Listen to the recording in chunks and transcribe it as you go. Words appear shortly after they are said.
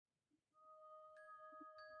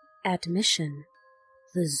Admission,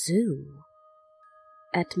 the zoo.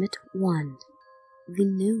 Admit 1, the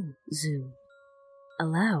new zoo.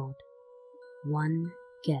 Allowed, 1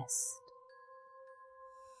 guest.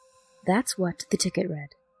 That's what the ticket read.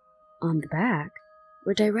 On the back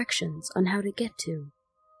were directions on how to get to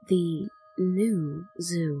the new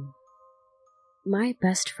zoo. My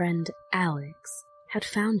best friend Alex had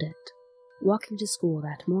found it, walking to school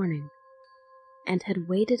that morning, and had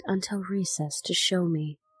waited until recess to show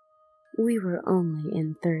me. We were only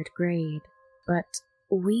in 3rd grade, but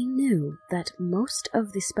we knew that most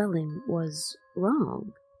of the spelling was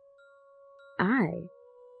wrong. I,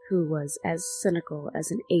 who was as cynical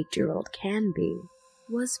as an 8-year-old can be,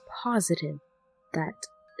 was positive that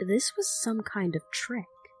this was some kind of trick.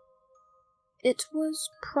 It was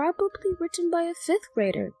probably written by a 5th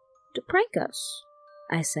grader to prank us,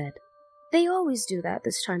 I said. They always do that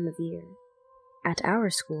this time of year. At our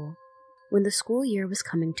school, when the school year was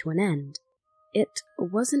coming to an end, it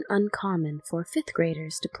wasn't uncommon for 5th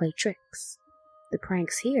graders to play tricks. The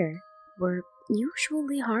pranks here were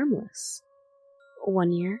usually harmless.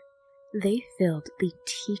 One year, they filled the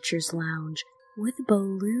teacher's lounge with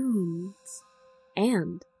balloons,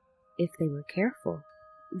 and, if they were careful,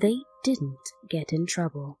 they didn't get in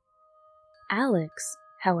trouble. Alex,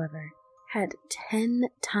 however, had 10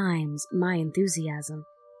 times my enthusiasm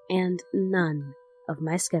and none of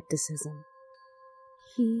my skepticism.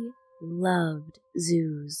 He loved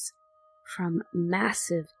zoos, from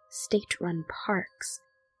massive state-run parks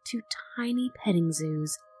to tiny petting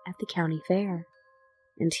zoos at the county fair,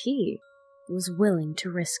 and he was willing to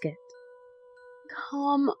risk it.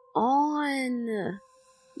 Come on!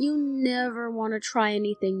 You never want to try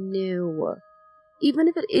anything new. Even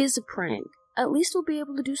if it is a prank, at least we'll be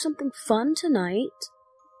able to do something fun tonight.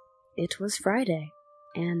 It was Friday,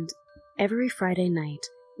 and every Friday night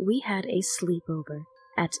we had a sleepover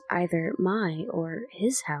at either my or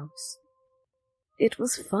his house. It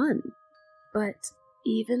was fun, but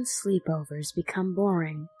even sleepovers become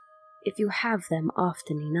boring if you have them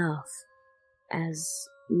often enough. As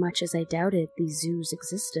much as I doubted the zoo's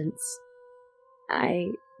existence,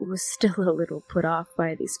 I was still a little put off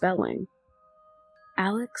by the spelling.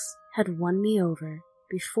 Alex had won me over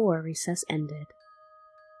before recess ended.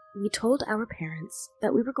 We told our parents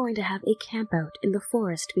that we were going to have a campout in the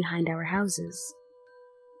forest behind our houses,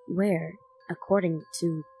 where, according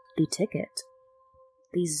to the ticket,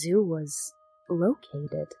 the zoo was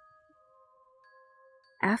located.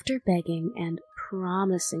 After begging and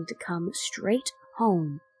promising to come straight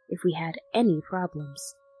home if we had any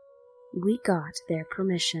problems, we got their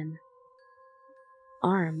permission.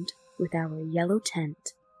 Armed with our yellow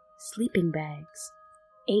tent, sleeping bags,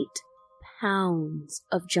 8 pounds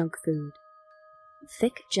of junk food,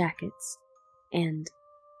 thick jackets, and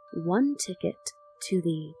 1 ticket to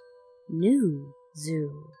the new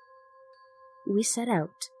zoo, we set out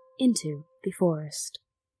into the forest.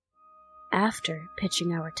 After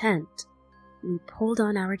pitching our tent, we pulled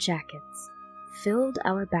on our jackets, filled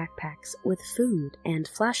our backpacks with food and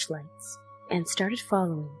flashlights, and started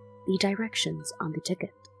following the directions on the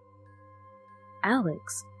ticket.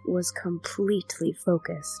 Alex was completely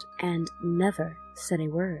focused and never said a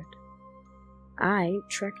word. I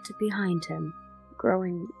trekked behind him,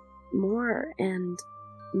 growing more and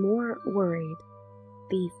more worried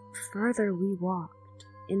the further we walked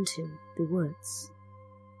into the woods.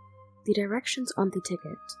 The directions on the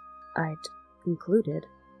ticket, I'd concluded,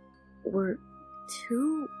 were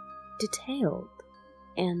too detailed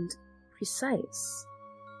and precise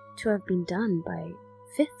to have been done by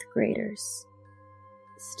 5th graders.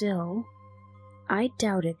 Still, I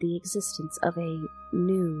doubted the existence of a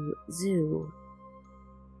new zoo,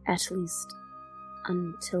 at least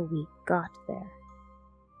until we got there.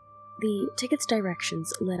 The ticket's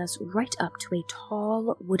directions led us right up to a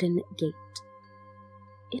tall wooden gate.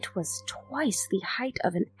 It was twice the height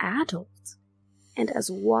of an adult, and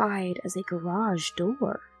as wide as a garage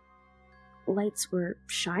door. Lights were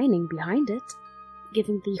shining behind it,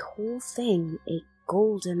 giving the whole thing a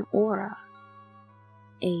golden aura.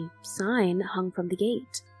 A sign hung from the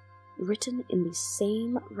gate, written in the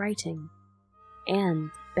same writing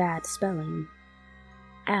and bad spelling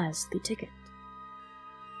as the ticket.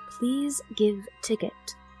 Please give ticket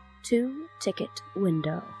to ticket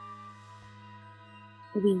window.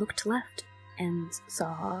 We looked left and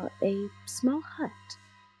saw a small hut.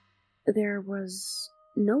 There was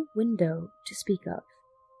no window to speak of,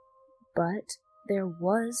 but there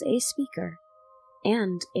was a speaker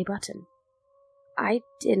and a button. I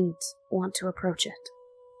didn't want to approach it.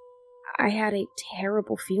 I had a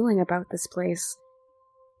terrible feeling about this place.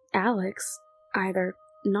 Alex, either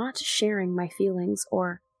not sharing my feelings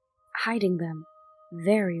or hiding them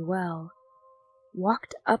very well,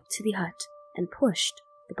 walked up to the hut and pushed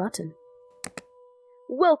the button.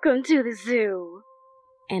 "Welcome to the zoo!"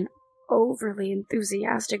 An overly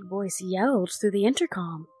enthusiastic voice yelled through the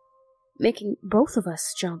intercom, making both of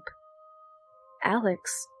us jump.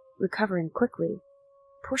 Alex, recovering quickly,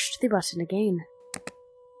 pushed the button again.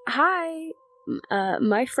 "Hi,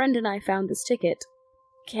 my friend and I found this ticket.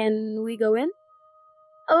 Can we go in?"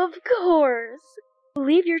 "Of course!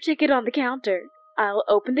 Leave your ticket on the counter. I'll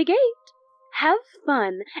open the gate. Have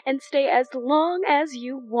fun and stay as long as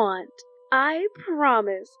you want. I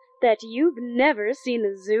promise that you've never seen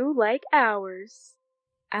a zoo like ours."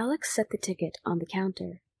 Alex set the ticket on the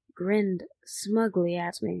counter, grinned smugly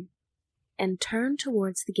at me, and turned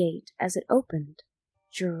towards the gate as it opened,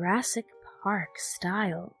 Jurassic Park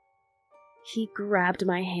style. He grabbed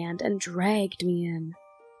my hand and dragged me in.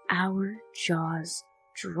 Our jaws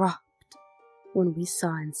dropped when we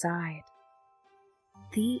saw inside.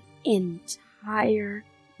 The entire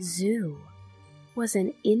zoo was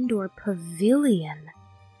an indoor pavilion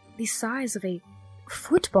the size of a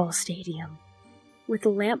football stadium, with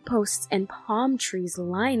lampposts and palm trees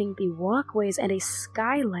lining the walkways and a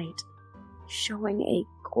skylight showing a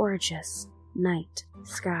gorgeous night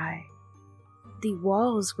sky. The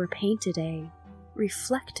walls were painted a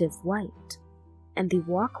reflective white, and the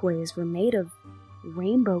walkways were made of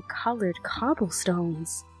rainbow-colored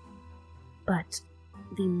cobblestones. But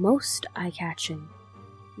the most eye-catching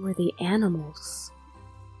were the animals.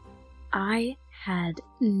 I had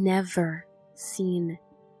never seen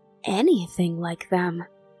anything like them.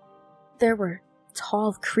 There were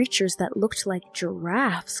tall creatures that looked like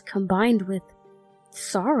giraffes combined with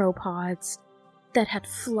sauropods that had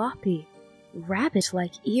floppy,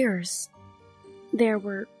 rabbit-like ears. There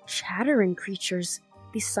were chattering creatures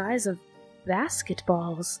the size of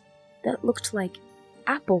basketballs that looked like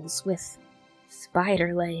apples with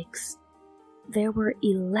spider legs. There were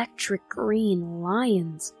electric green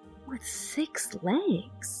lions with 6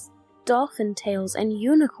 legs, dolphin tails, and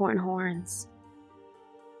unicorn horns.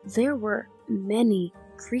 There were many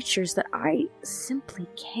creatures that I simply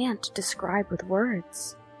can't describe with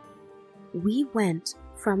words. We went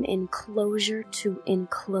from enclosure to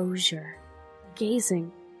enclosure,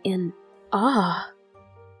 gazing in awe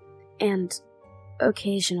and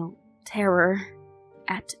occasional terror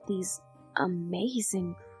at these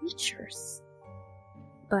amazing creatures.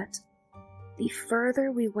 But the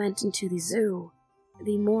further we went into the zoo,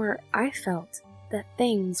 the more I felt that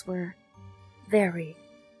things were very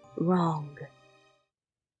wrong.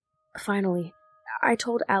 Finally, I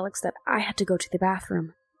told Alex that I had to go to the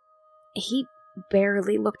bathroom. He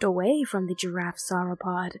barely looked away from the giraffe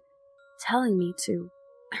sauropod, telling me to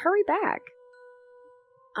hurry back.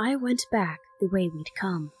 I went back the way we'd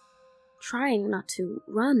come, trying not to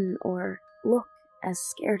run or look as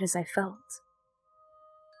scared as I felt.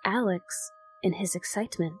 Alex, in his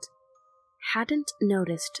excitement, hadn't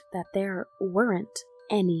noticed that there weren't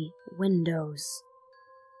any windows,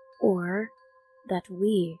 or that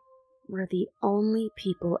we were the only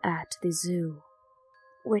people at the zoo,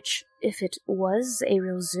 which, if it was a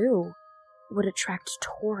real zoo, would attract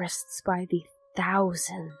tourists by the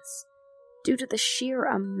thousands due to the sheer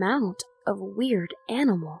amount of weird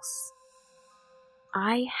animals.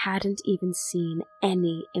 I hadn't even seen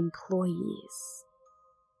any employees.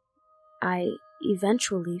 I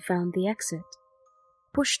eventually found the exit,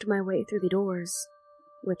 pushed my way through the doors,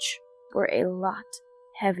 which were a lot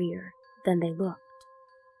heavier than they looked,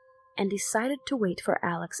 and decided to wait for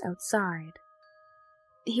Alex outside.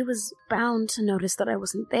 He was bound to notice that I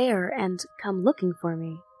wasn't there and come looking for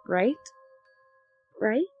me, right?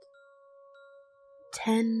 Right?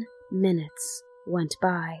 10 minutes went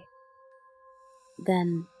by.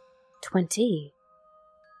 Then 20.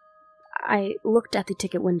 I looked at the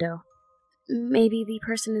ticket window. Maybe the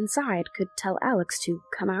person inside could tell Alex to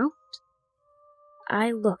come out?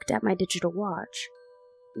 I looked at my digital watch.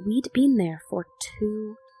 We'd been there for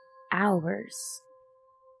 2 hours.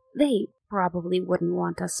 They probably wouldn't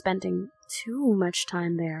want us spending too much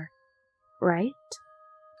time there, right?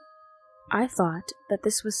 I thought that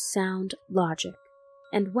this was sound logic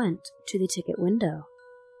and went to the ticket window.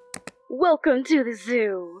 "Welcome to the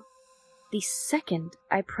zoo!" The second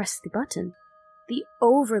I pressed the button, the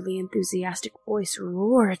overly enthusiastic voice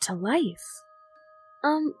roared to life.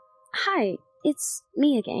 Hi, it's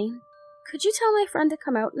me again. Could you tell my friend to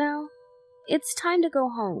come out now? It's time to go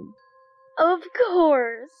home." "Of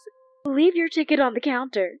course! Leave your ticket on the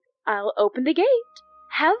counter. I'll open the gate.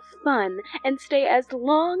 Have fun and stay as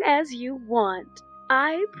long as you want.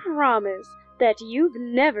 I promise that you've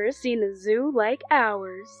never seen a zoo like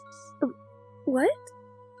ours." What?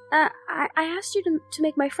 I asked you to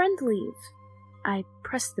make my friend leave. I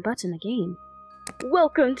pressed the button again.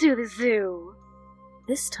 Welcome to the zoo!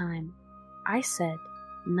 This time, I said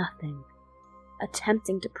nothing,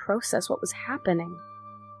 attempting to process what was happening.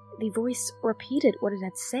 The voice repeated what it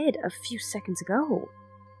had said a few seconds ago,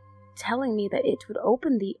 telling me that it would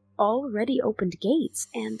open the already opened gates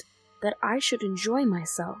and that I should enjoy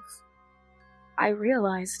myself. I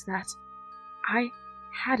realized that I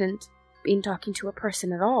hadn't been talking to a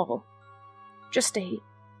person at all, just a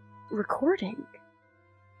recording.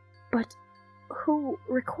 But who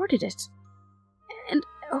recorded it? And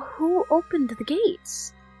who opened the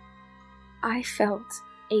gates? I felt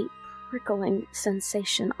a prickling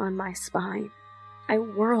sensation on my spine. I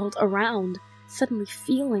whirled around, suddenly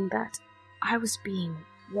feeling that I was being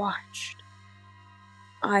watched.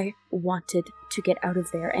 I wanted to get out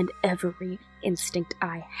of there, and every instinct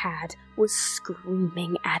I had was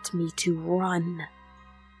screaming at me to run.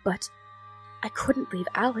 But I couldn't leave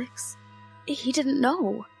Alex. He didn't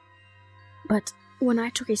know. But when I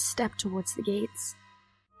took a step towards the gates,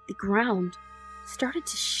 the ground started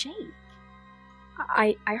to shake.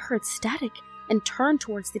 I heard static and turned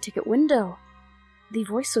towards the ticket window. The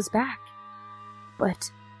voice was back,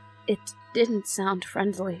 but it didn't sound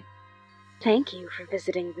friendly. Thank you for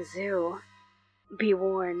visiting the zoo. Be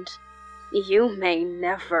warned, you may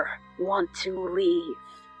never want to leave.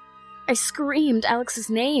 I screamed Alex's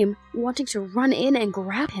name, wanting to run in and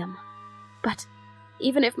grab him. But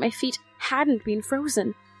even if my feet hadn't been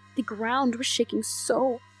frozen, the ground was shaking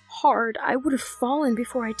so hard I would have fallen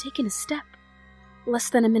before I'd taken a step. Less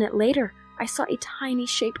than a minute later, I saw a tiny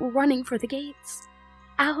shape running for the gates.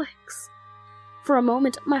 Alex! For a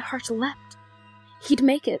moment, my heart leapt. He'd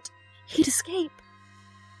make it. He'd escape.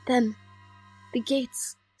 Then, the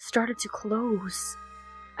gates started to close.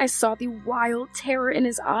 I saw the wild terror in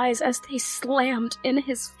his eyes as they slammed in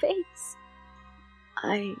his face.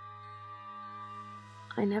 I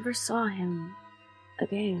never saw him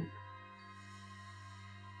again.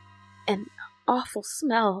 An awful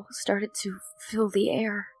smell started to fill the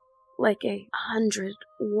air, like 100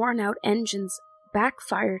 worn-out engines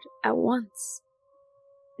backfired at once.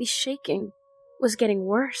 The shaking was getting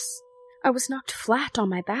worse. I was knocked flat on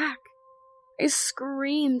my back. I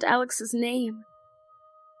screamed Alex's name.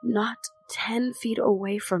 Not 10 feet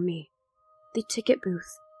away from me, the ticket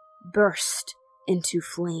booth burst into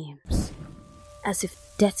flames, as if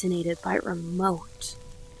detonated by remote.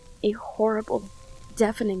 A horrible,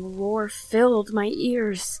 deafening roar filled my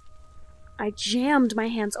ears. I jammed my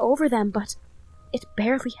hands over them, but it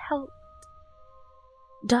barely helped.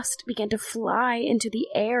 Dust began to fly into the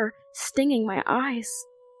air, stinging my eyes.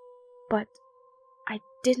 But I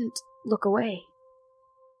didn't look away.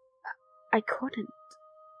 I couldn't.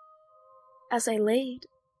 As I laid,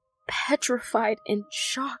 petrified in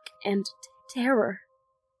shock and terror,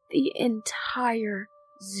 the entire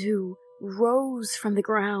zoo rose from the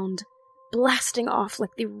ground, blasting off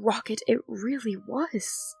like the rocket it really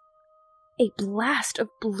was. A blast of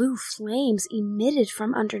blue flames emitted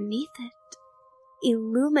from underneath it,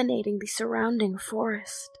 illuminating the surrounding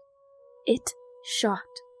forest. It shot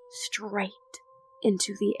straight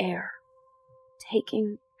into the air,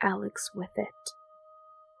 taking Alex with it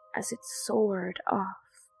as it soared off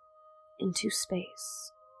into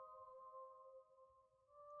space.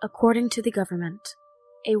 According to the government,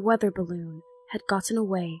 a weather balloon had gotten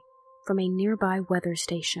away from a nearby weather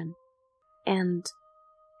station and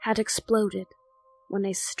had exploded when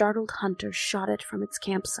a startled hunter shot it from its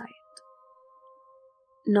campsite.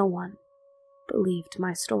 No one believed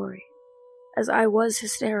my story, as I was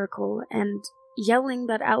hysterical and yelling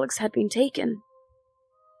that Alex had been taken.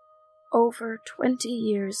 Over 20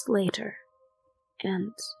 years later,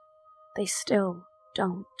 and they still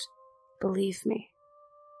don't believe me.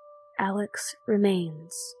 Alex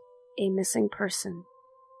remains a missing person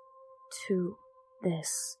to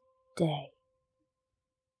this day.